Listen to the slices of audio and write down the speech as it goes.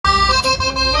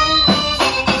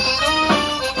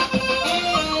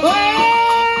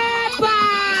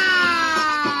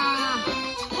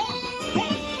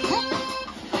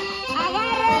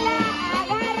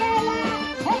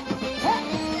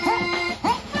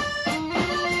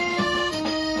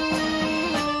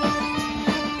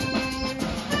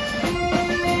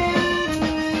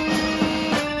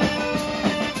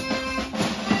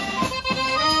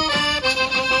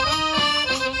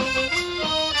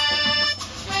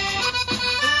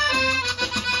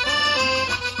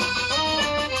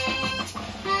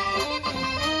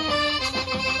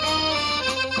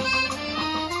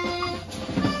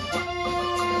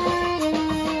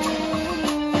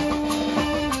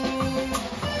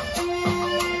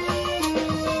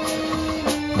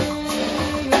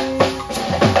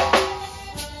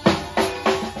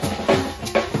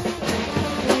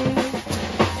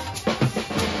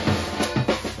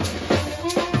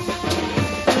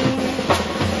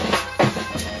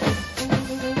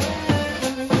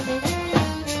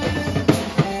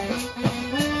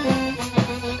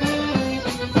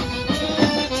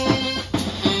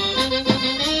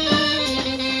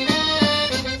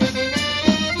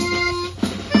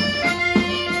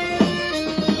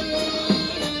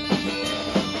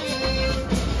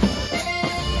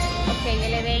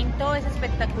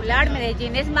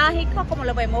Medellín es mágico, como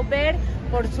lo podemos ver,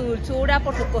 por su dulzura,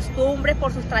 por sus costumbres,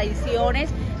 por sus tradiciones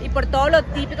y por todo lo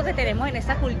típico que tenemos en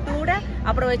esta cultura,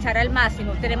 aprovechar al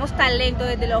máximo. Tenemos talento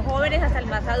desde los jóvenes hasta el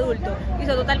más adulto y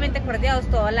son totalmente cordiados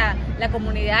toda la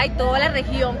comunidad y toda la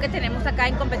región que tenemos acá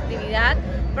en competitividad,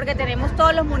 porque tenemos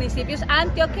todos los municipios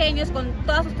antioqueños con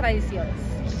todas sus tradiciones.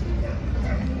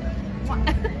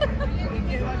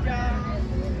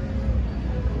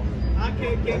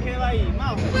 ¿Quién quedó ahí?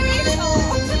 Mau.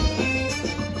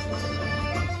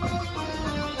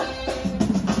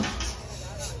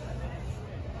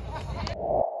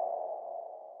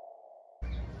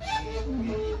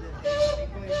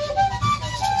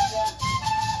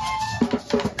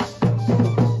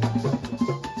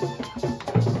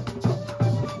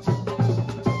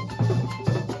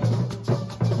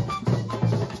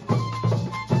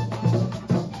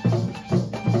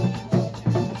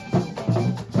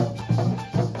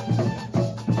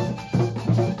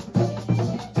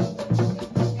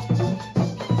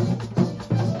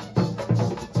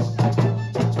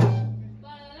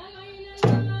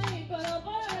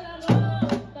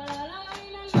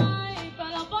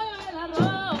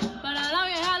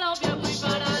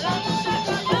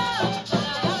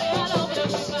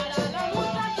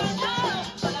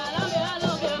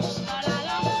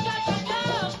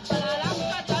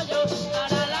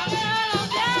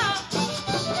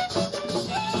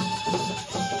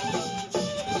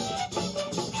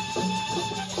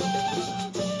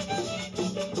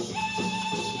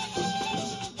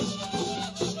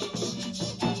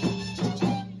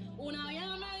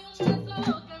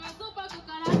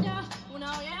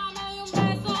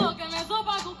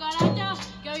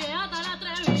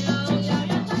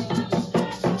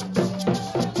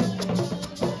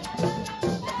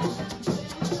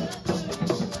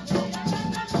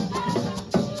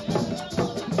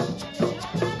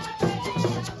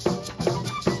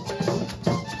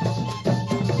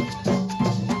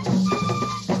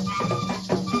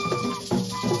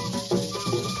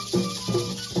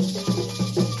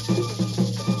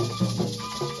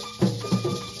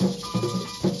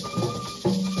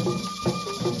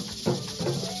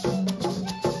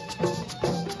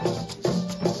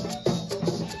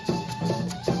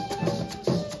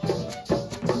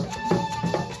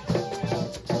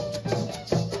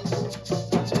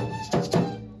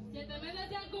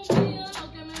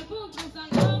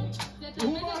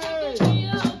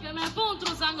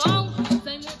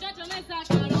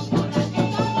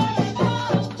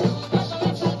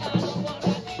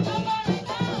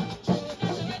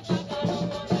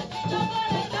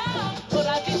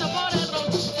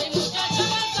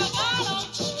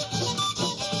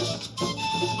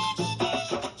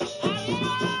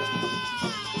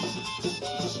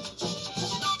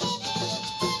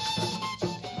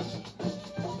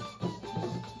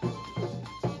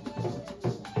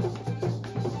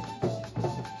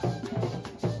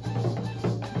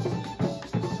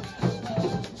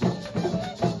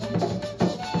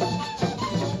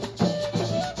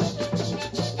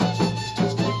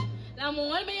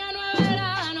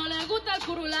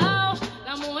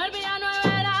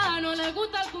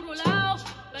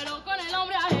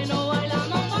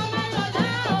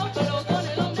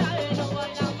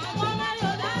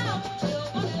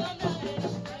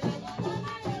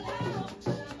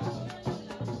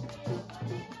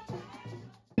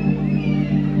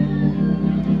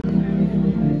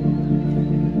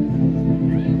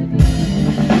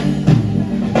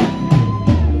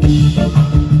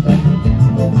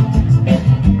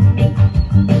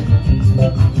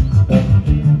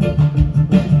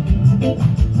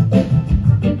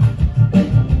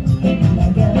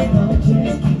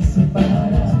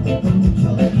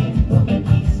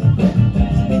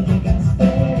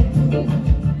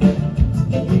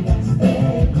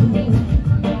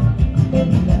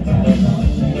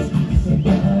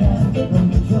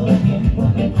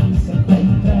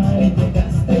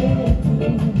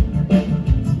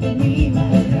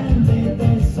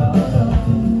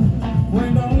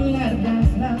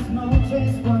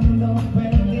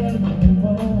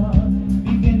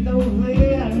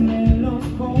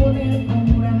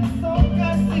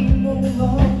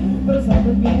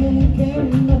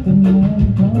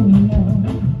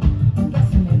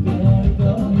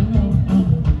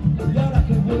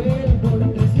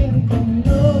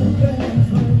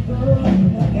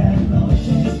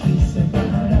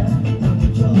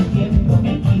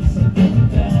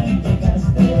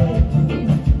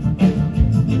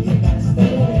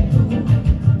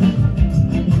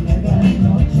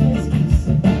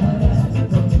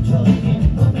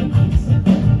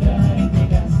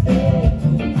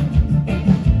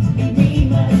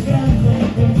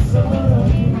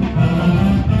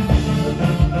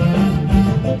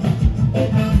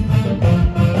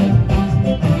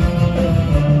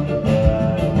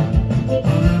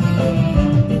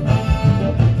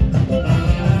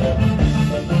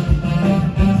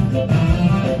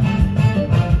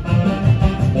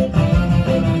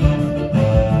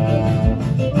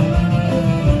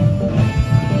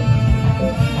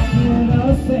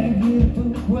 seguir tu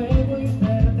juego y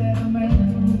perderme en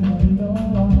tu mundo,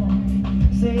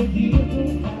 seguir tu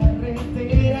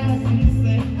carretera si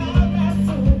se haga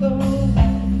sudo.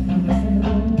 Cambiaste el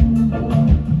rumbo,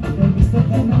 volviste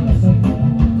eterno los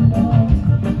segundos,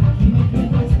 aquí me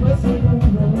quedo después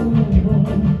seguro.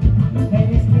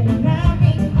 Eres quien a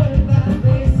mi cuerda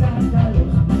desata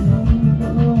los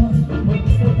mundos,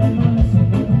 volviste eterno los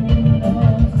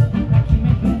segundos, aquí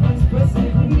me quedo después seguro.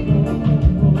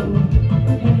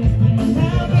 Eres quien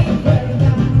a mi cuerda,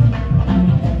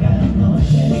 largas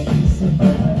noches quise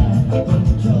parar, por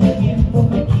mucho tiempo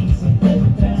me quise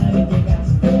encontrar y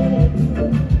llegaste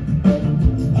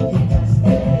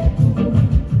tú,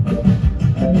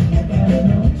 largas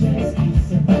noches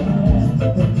quise parar,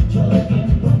 por mucho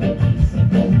tiempo me quise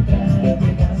encontrar y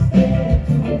llegaste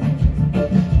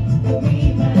tú, mi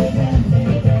más grande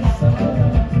tesoro.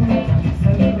 Cambiaste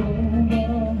el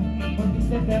rumbo,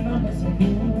 volviste eterno los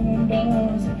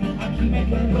segundos, aquí me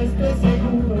quedo, estoy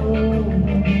seguro.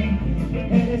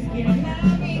 Eres quien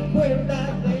a mi cuerda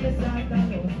desata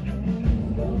los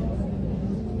mundos.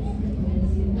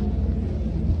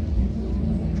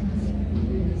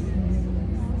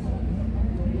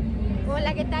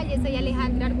 Hola, ¿qué tal? Yo soy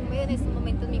Alejandra Argumedo. En estos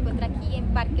momentos me encuentro aquí en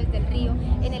Parques del Río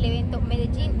en el evento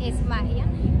Medellín es Magia.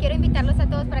 Quiero invitarlos a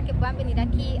todos para que puedan venir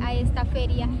aquí a esta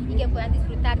feria y que puedan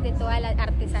disfrutar de toda la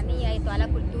artesanía, de toda la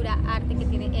cultura, arte que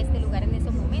tiene este lugar en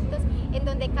estos momentos, en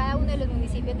donde cada uno de los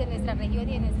municipios de nuestra región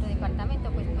y de nuestro departamento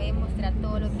pues puede mostrar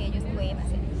todo lo que ellos pueden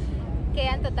hacer.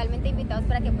 Quedan totalmente invitados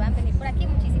para que puedan venir por aquí.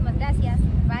 Muchísimas gracias.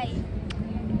 Bye.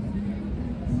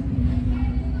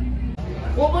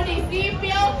 Un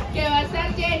municipio que va a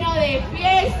estar lleno de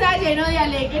fiesta, lleno de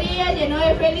alegría, lleno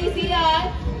de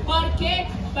felicidad, porque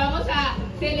vamos a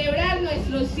celebrar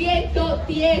nuestros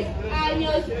 110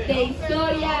 años de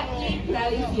historia y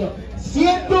tradición.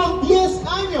 110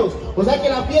 años, o sea que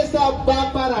la fiesta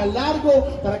va para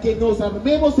largo, para que nos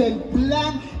armemos el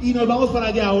plan y nos vamos para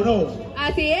allá, ¿o no?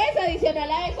 Así es, adicional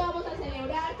a eso vamos a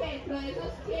celebrar que dentro de esos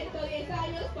 110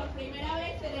 años por primera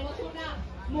vez tenemos una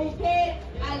mujer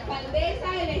alcaldesa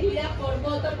elegida por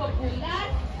voto popular,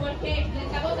 porque le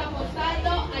estamos apostando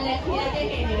a la equidad de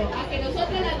género, a que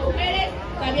nosotras las mujeres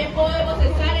también podemos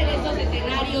estar en estos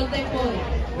escenarios de poder.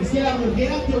 Es que la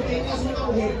mujer antioqueña es una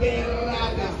mujer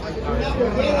berraca, una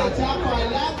mujer echada para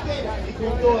adelante y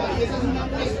con toda, y esa es una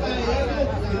muestra de algo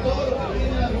de todo lo que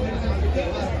tienen las mujeres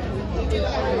antioqueñas.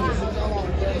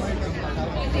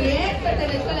 Así es,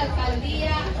 pertenezco a la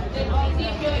alcaldía del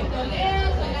municipio de Toledo,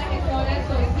 soy la gestora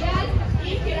social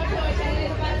y quiero aprovechar el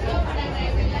espacio para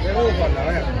agradecerle a todas las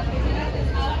personas que se han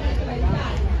acercado a nuestro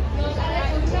stand. Nos han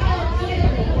escuchado miles de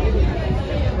los municipios de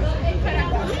Toledo, en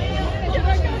Caracoleo, en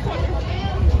Toledo,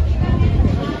 y también nos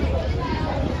han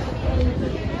escuchado a nuestros productores.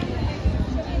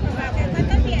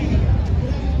 ¿Cuántos tienen?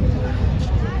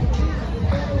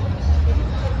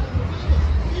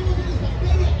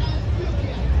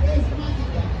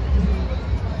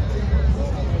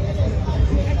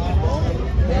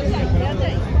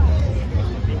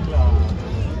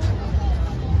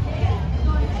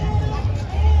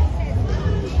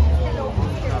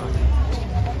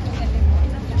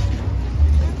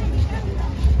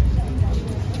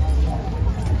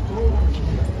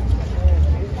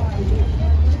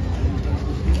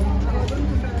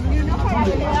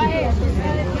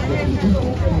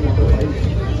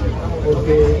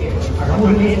 Porque hagamos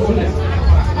el mismo se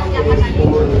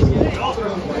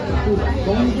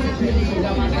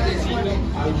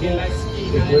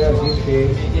puede decir que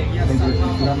es la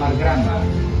infraestructura más grande,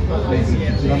 la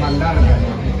infraestructura más larga, la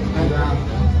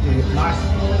infraestructura más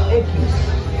X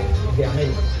de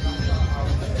América.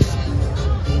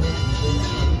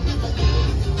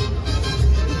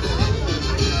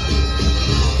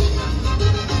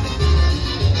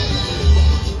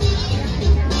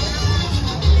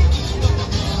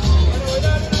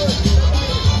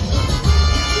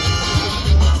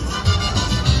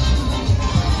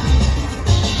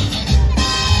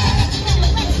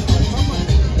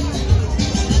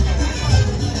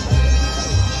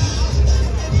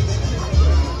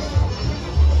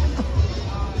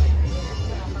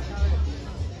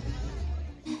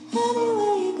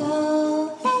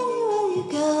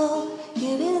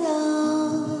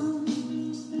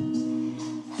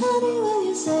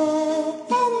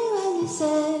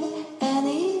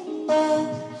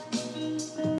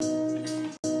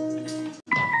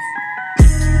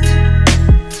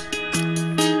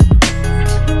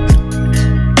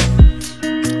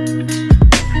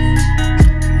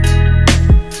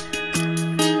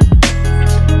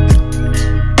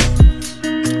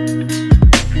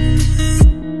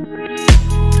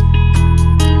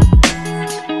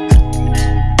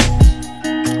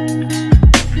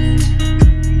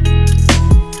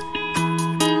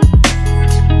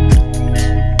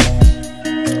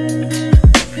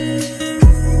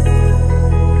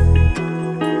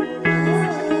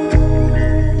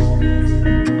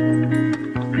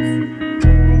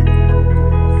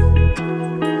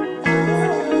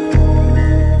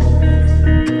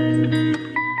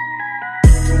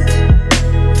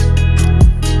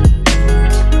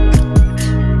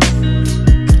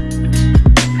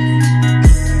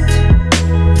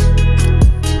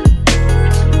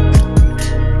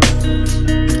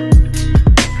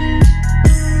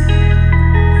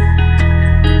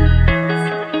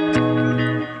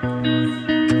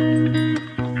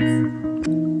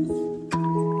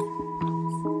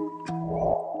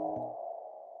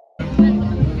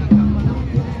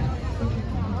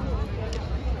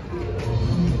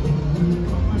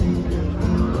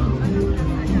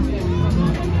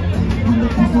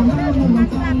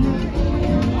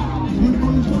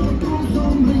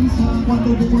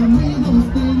 cuando tus amigos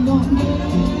te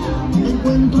nombran.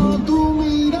 Encuentro tu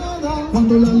mirada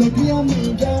cuando la alegría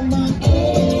me llama.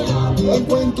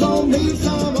 Encuentro mis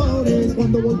sabores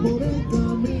cuando voy por el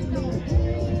camino.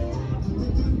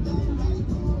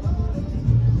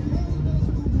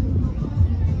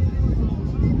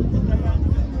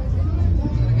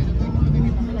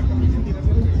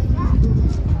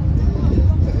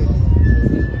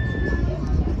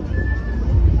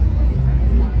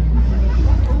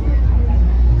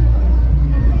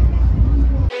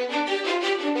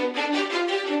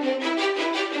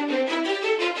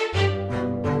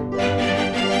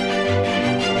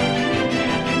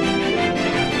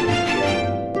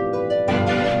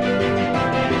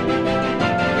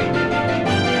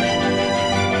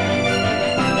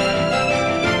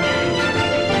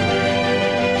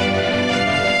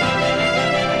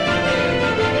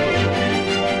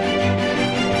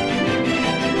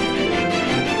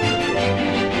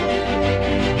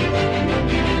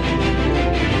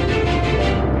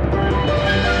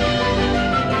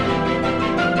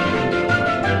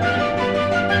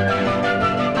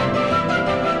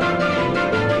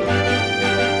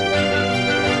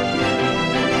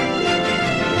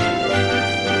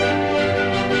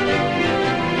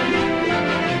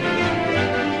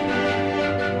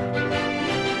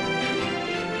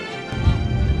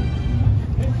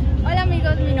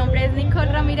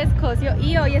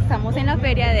 Y hoy estamos en la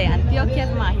feria de Antioquia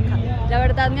es Mágica. La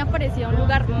verdad me ha parecido un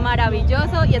lugar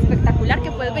maravilloso y espectacular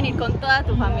que puedes venir con toda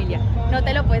tu familia. No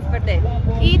te lo puedes perder.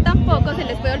 Y tampoco se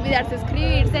les puede olvidar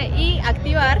suscribirse y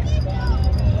activar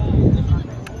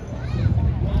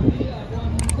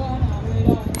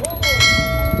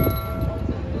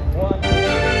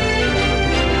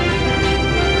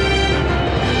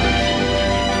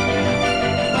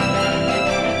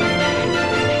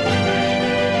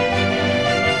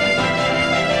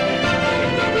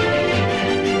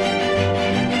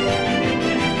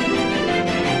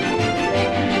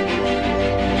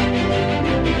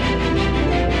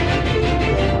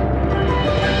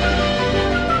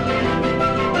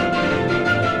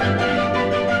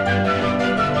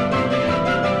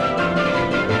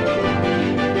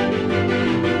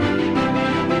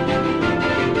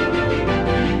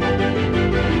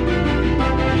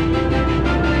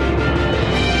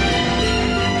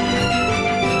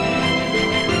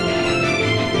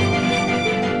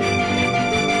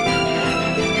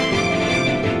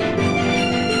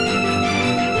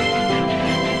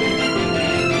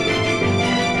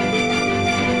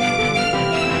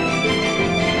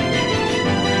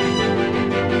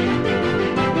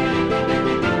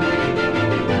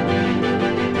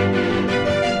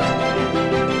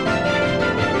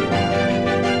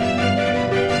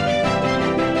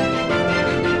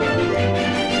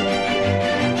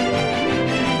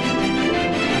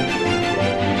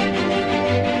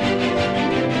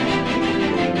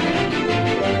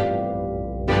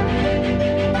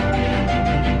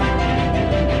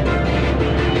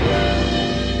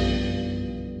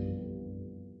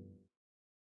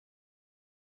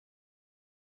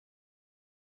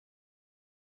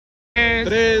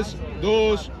Tres,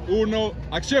 dos, uno,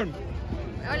 acción.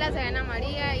 Hola, soy Ana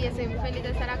María y estoy muy feliz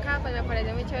de estar acá. Pues me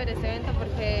parece muy chévere este evento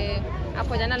porque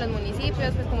apoyan a los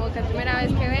municipios, pues como que es primera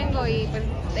vez que vengo y pues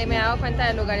me he dado cuenta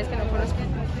de lugares que no conozco.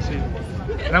 Sí.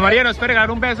 Ana María, nos puede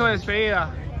regalar un beso de despedida.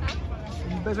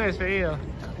 Un beso de despedida.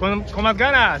 Con más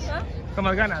ganas. ¿Ah? Con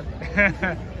más ganas.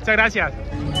 Muchas gracias.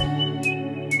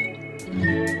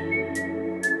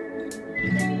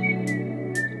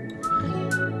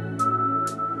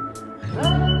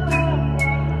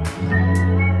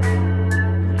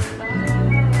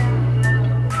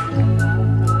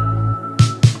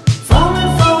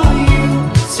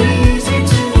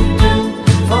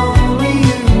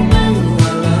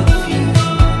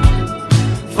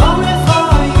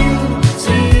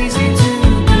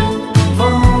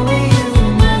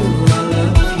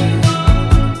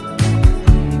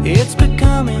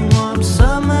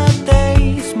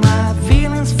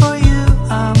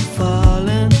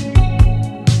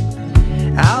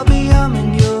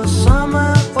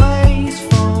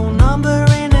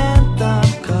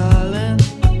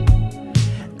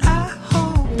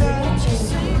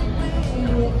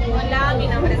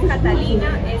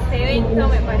 Este evento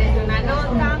me parece una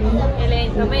nota. El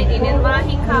evento Medellin es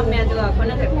Mágica me ayudó a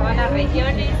conocer todas las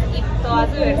regiones y toda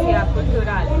su diversidad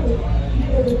cultural.